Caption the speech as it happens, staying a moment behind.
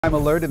Crime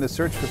alert in the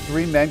search for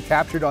three men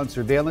captured on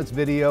surveillance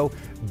video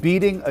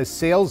beating a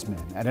salesman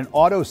at an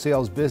auto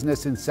sales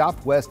business in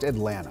southwest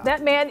Atlanta.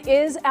 That man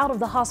is out of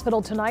the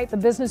hospital tonight. The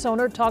business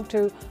owner talked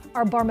to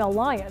our Barmel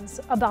Lions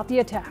about the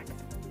attack.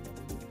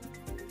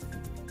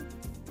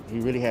 He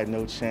really had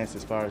no chance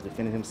as far as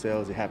defending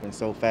himself. It happened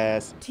so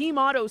fast. Team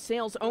Auto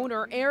Sales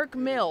owner Eric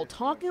Mill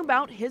talking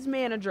about his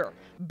manager,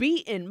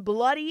 beaten,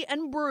 bloody,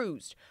 and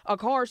bruised. A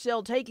car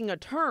sale taking a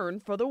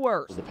turn for the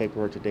worse. The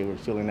paperwork that they were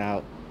filling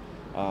out,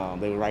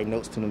 they would write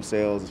notes to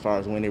themselves as far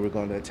as when they were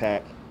going to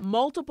attack.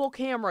 Multiple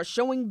cameras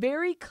showing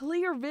very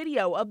clear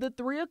video of the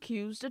three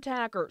accused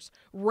attackers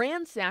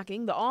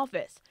ransacking the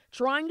office,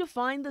 trying to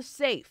find the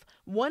safe,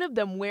 one of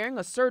them wearing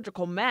a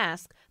surgical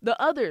mask, the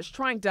others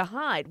trying to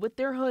hide with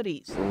their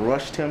hoodies.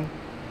 Rushed him.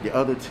 The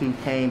other two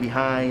came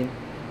behind.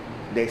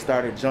 They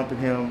started jumping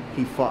him.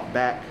 He fought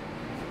back.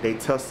 They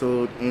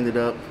tussled, ended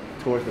up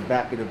towards the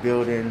back of the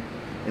building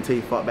until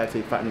he fought back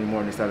till he fought anymore,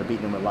 and they started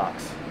beating him with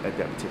locks at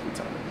that particular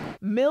time.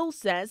 Mills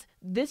says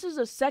this is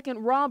a second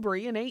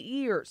robbery in 8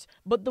 years,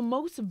 but the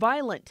most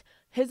violent.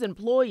 His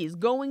employees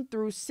going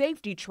through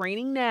safety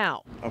training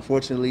now.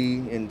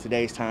 Unfortunately, in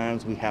today's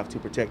times, we have to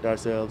protect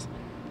ourselves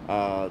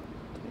to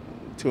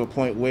a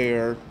point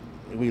where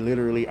we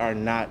literally are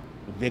not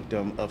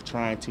victim of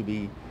trying to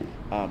be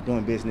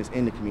doing business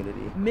in the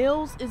community.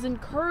 Mills is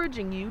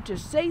encouraging you to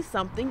say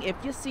something if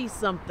you see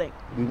something.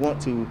 We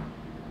want to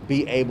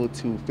be able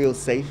to feel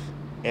safe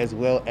as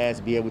well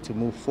as be able to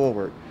move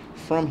forward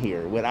from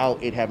here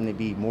without it having to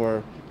be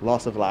more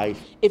loss of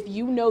life. If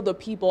you know the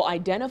people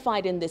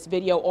identified in this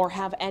video or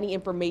have any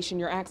information,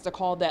 you're asked to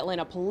call the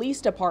Atlanta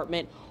Police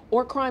Department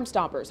or Crime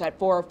Stoppers at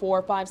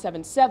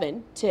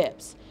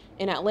 404-577-TIPS.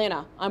 In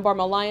Atlanta, I'm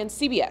Barmel Lions,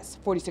 CBS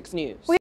 46 News.